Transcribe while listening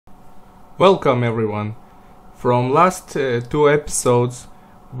Welcome everyone. From last two episodes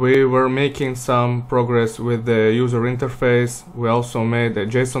we were making some progress with the user interface. We also made a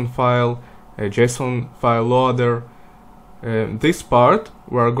JSON file loader. This part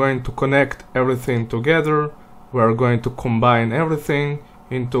we are going to connect everything together. We are going to combine everything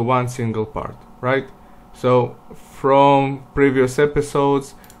into one single part, right? So from previous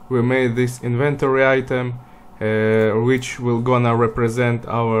episodes we made this inventory item which will gonna represent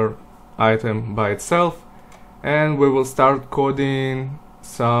our item by itself, and we will start coding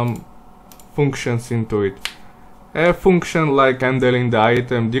some functions into it. A function like handling the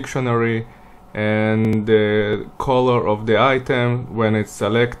item dictionary and the color of the item when it's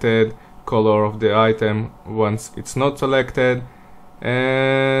selected, color of the item once it's not selected,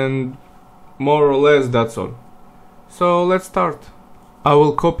 and more or less that's all. So let's start. I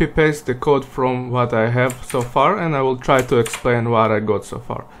will copy paste the code from what I have so far, and I will try to explain what I got so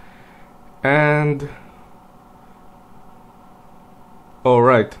far. And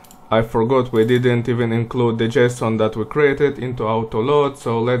alright, I forgot we didn't even include the JSON that we created into autoload,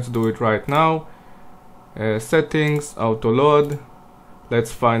 so let's do it right now. Settings, autoload.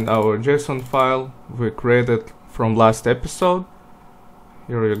 Let's find our JSON file we created from last episode.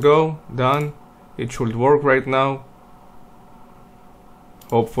 Here you go, done. It should work right now,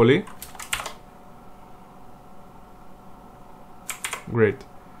 hopefully. Great.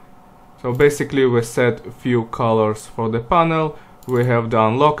 So basically we set a few colors for the panel. We have the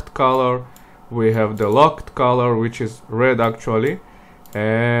unlocked color, we have the locked color, which is red actually,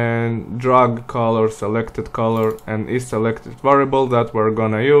 and drag color, selected color, and is selected variable that we're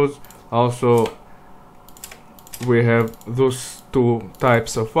gonna use. Also we have those two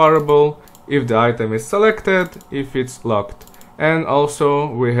types of variable, if the item is selected, if it's locked. And also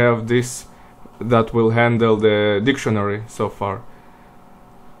we have this that will handle the dictionary so far.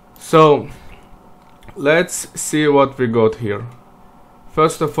 So let's see what we got here.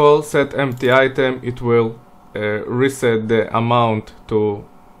 First of all, set empty item. It will reset the amount to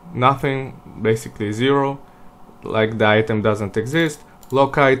nothing, basically 0, like the item doesn't exist.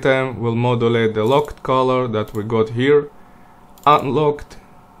 Lock item will modulate the locked color that we got here. Unlocked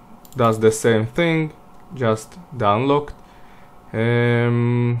does the same thing, just the unlocked.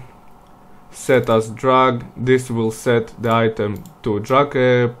 Set as drag. This will set the item to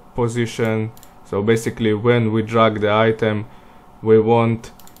drag position. So basically when we drag the item we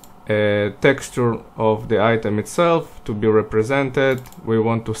want a texture of the item itself to be represented. We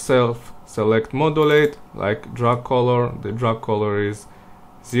want to select modulate, like drag color. The drag color is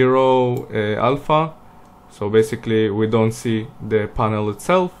 0 alpha, so basically we don't see the panel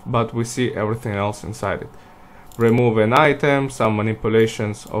itself but we see everything else inside it. Remove an item, some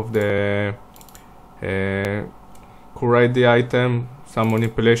manipulations of the curate the item, some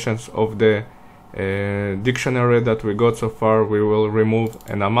manipulations of the dictionary that we got so far. We will remove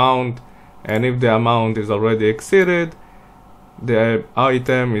an amount, and if the amount is already exceeded, the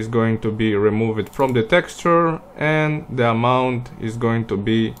item is going to be removed from the texture and the amount is going to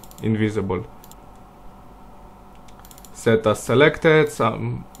be invisible. Set as selected,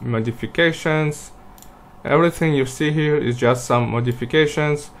 some modifications. Everything you see here is just some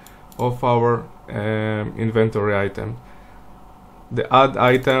modifications of our inventory item. The add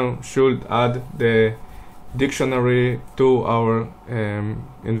item should add the dictionary to our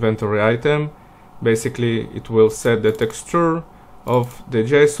inventory item. Basically it will set the texture of the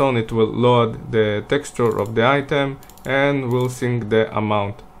JSON, it will load the texture of the item, and will sync the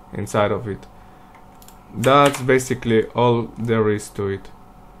amount inside of it. That's basically all there is to it.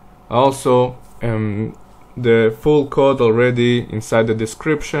 Also the full code already inside the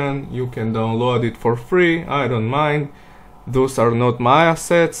description. You can download it for free, I don't mind. Those are not my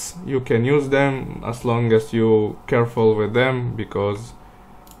assets, you can use them as long as you're careful with them, because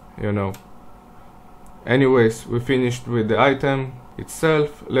you know. Anyways, we finished with the item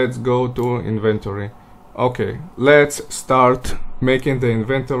itself. Let's go to inventory. Okay, let's start making the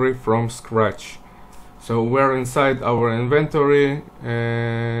inventory from scratch. So we're inside our inventory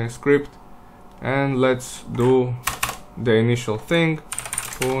script, and let's do the initial thing.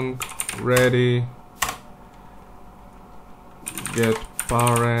 Func ready get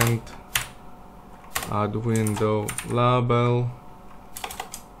parent, add window label,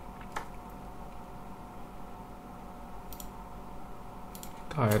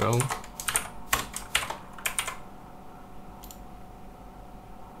 title,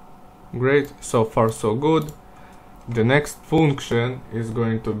 great, so far so good. The next function is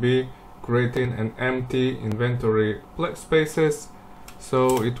going to be creating an empty inventory spaces,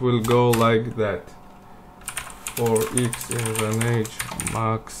 so it will go like that. For x is an age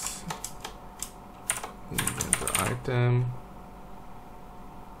max inventory item,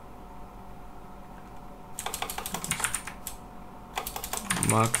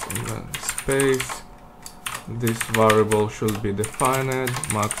 max inventory space. This variable should be defined,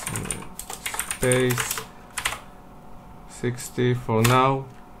 max inventory space 60 for now.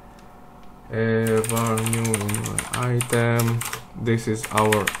 Var new inventory item. This is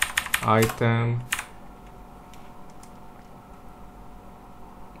our item.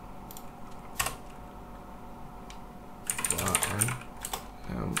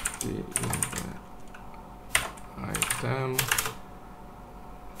 Empty item.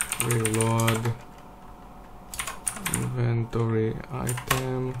 Reload inventory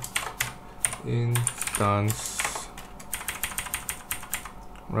item instance.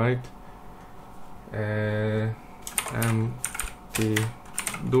 Right. Empty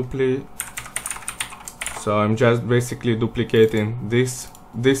duplicate. So I'm just basically duplicating this.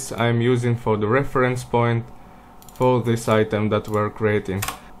 This I'm using for the reference point for this item that we're creating.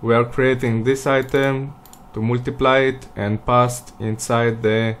 We are creating this item to multiply it and pass inside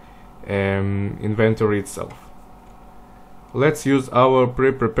the inventory itself. Let's use our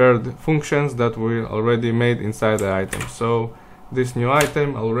pre-prepared functions that we already made inside the item. So this new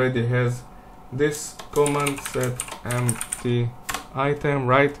item already has this command set empty item,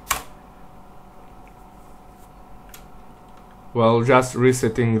 right? Well, just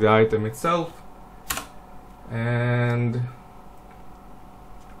resetting the item itself. And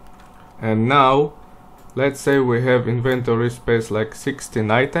now let's say we have inventory space like 16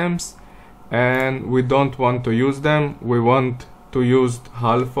 items and we don't want to use them, we want to use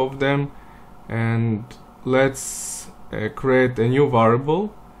half of them, and let's create a new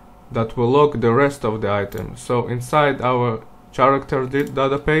variable that will log the rest of the item. So inside our character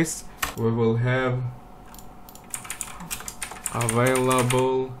database we will have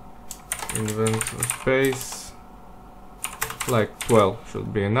available inventory space like 12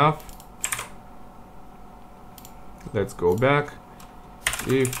 should be enough. Let's go back.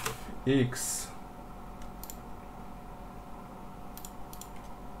 If x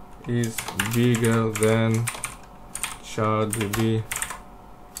is bigger than char.db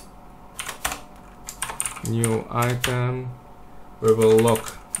new item, we will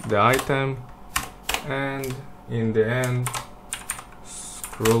lock the item, and in the end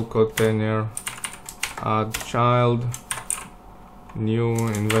scroll container add child new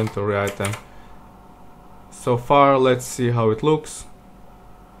inventory item. So far, let's see how it looks.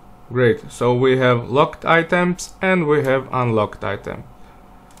 Great, so we have locked items and we have unlocked item.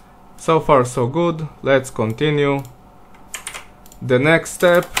 So far so good. Let's continue. The next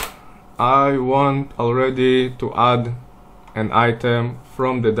step, I want already to add an item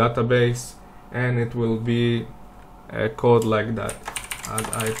from the database, and it will be a code like that. Add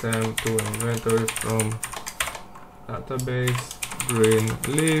item to inventory from database, green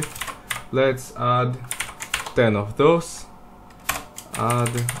leaf. Let's add 10 of those.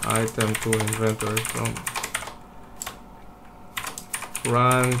 Add item to inventory from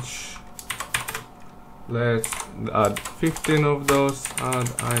branch. Let's add 15 of those.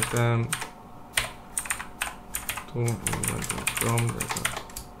 Add item to inventory from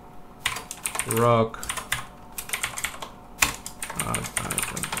rock. Add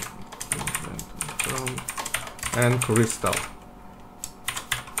item to inventory from, and crystal.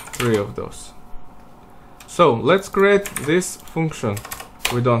 3 of those. So let's create this function.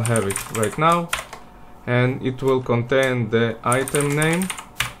 We don't have it right now, and it will contain the item name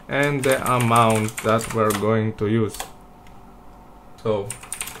and the amount that we're going to use. So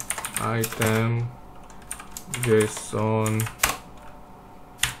item JSON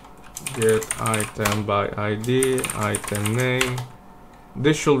get item by ID, item name.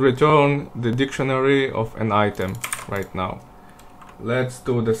 This should return the dictionary of an item right now. Let's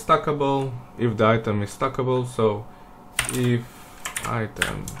do the stackable, if the item is stackable. So if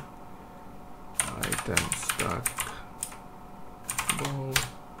item stackable,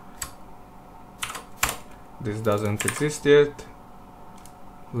 this doesn't exist yet.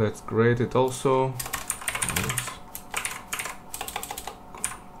 Let's create it also.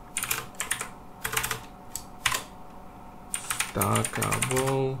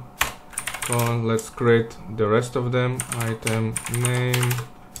 Stackable. Let's create the rest of them. Item name,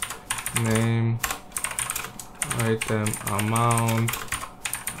 item amount.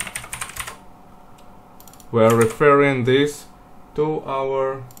 We are referring this to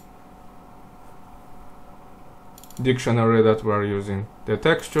our dictionary that we are using. The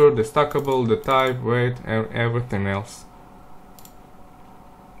texture, the stackable, the type, weight, and everything else.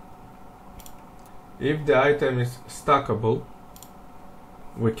 If the item is stackable,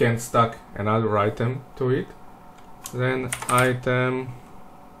 we can stack another item to it. Then item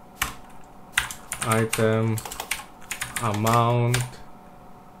amount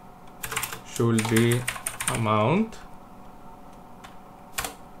should be amount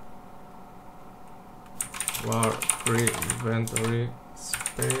var free inventory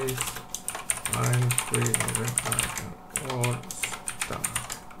space find free inventory item or stack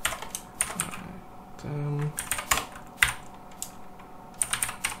item.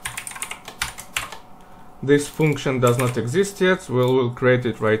 This function does not exist yet, so we'll create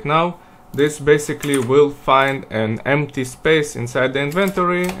it right now. This basically will find an empty space inside the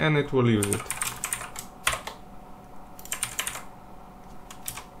inventory and it will use it.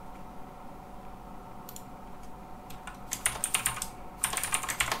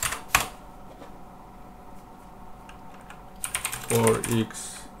 For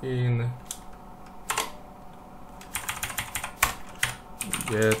x in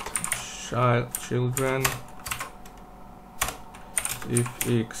get children if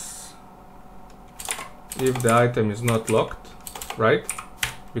the item is not locked, right?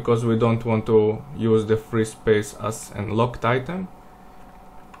 Because we don't want to use the free space as an locked item.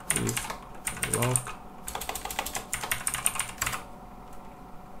 Is locked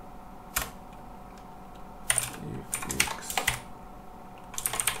if x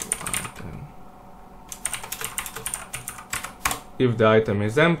item. If the item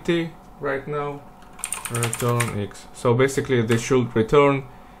is empty right now, return x. So basically this should return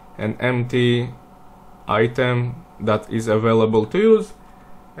an empty item that is available to use,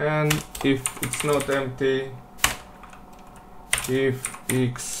 and if it's not empty, if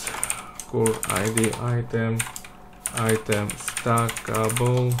x core id item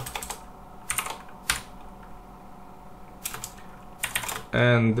stackable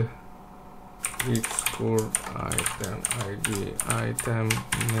and x core item id item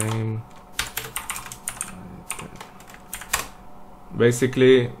name item.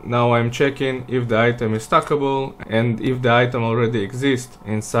 Basically now I'm checking if the item is stackable, and if the item already exists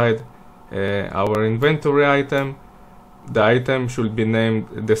inside our inventory item, the item should be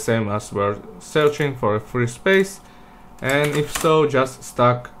named the same as we're searching for a free space, and if so, just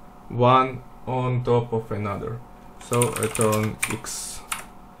stack one on top of another. So return x.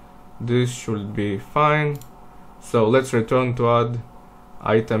 This should be fine. So let's return to add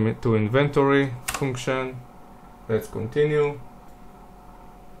item to inventory function. Let's continue.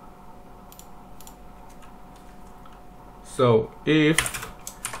 So if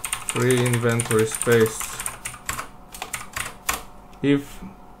free inventory space, if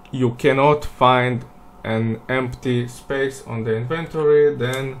you cannot find an empty space on the inventory,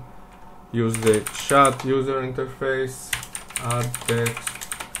 then use the chat user interface, add text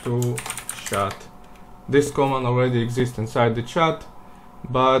to chat. This command already exists inside the chat,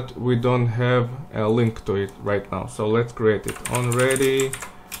 but we don't have a link to it right now. So let's create it. On ready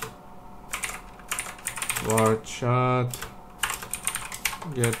var chat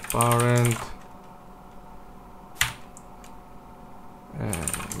get parent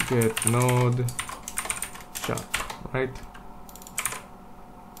and get node chat, right?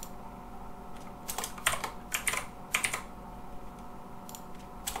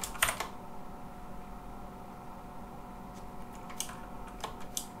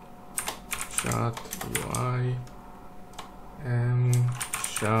 Chat UI and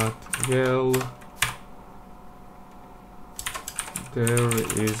chat yell. There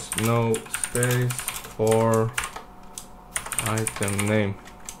is no space for item name.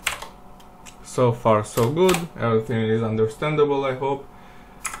 So far so good, everything is understandable, I hope.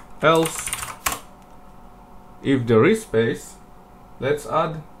 Else, if there is space, let's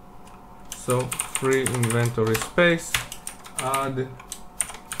add. So free inventory space, add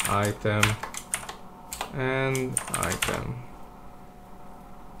item and item.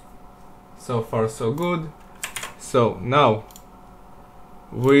 So far so good. So now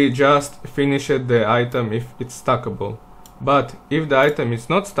we just finished the item if it's stackable, but if the item is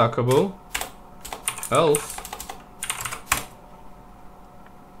not stackable, else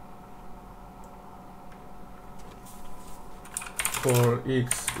for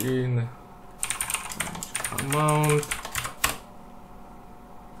x in amount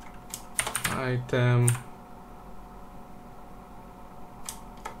item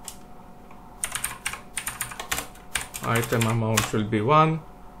amount should be 1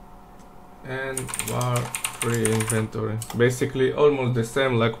 and var free inventory. Basically almost the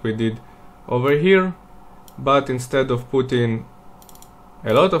same like we did over here, but instead of putting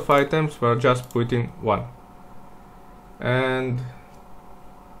a lot of items, we're just putting 1. And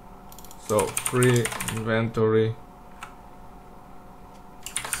so free inventory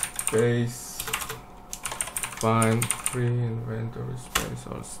space find free inventory space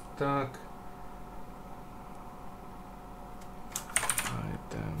or stack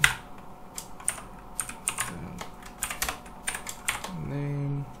item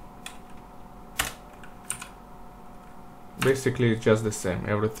name. Basically it's just the same,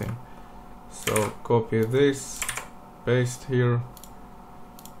 everything. So copy this, paste here,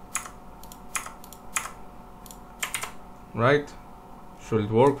 right? Should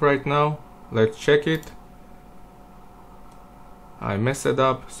work right now. Let's check it. I messed it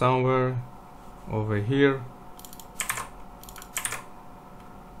up somewhere over here.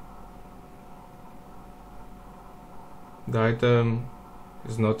 The item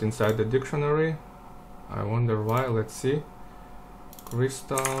is not inside the dictionary. I wonder why. Let's see.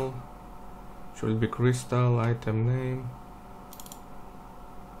 Crystal should be crystal item name.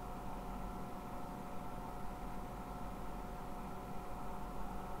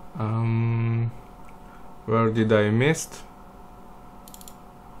 Where did I miss?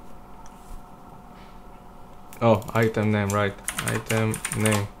 Oh, item name, right? Item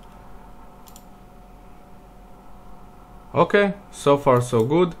name. Okay, so far so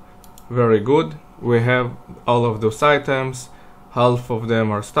good. Very good. We have all of those items. Half of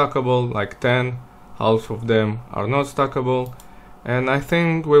them are stackable, like 10. Half of them are not stackable. And I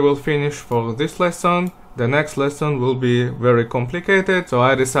think we will finish for this lesson. The next lesson will be very complicated, so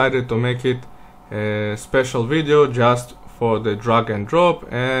I decided to make it a special video just for the drag and drop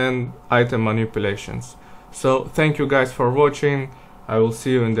and item manipulations. So thank you guys for watching. I will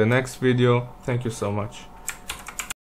see you in the next video. Thank you so much.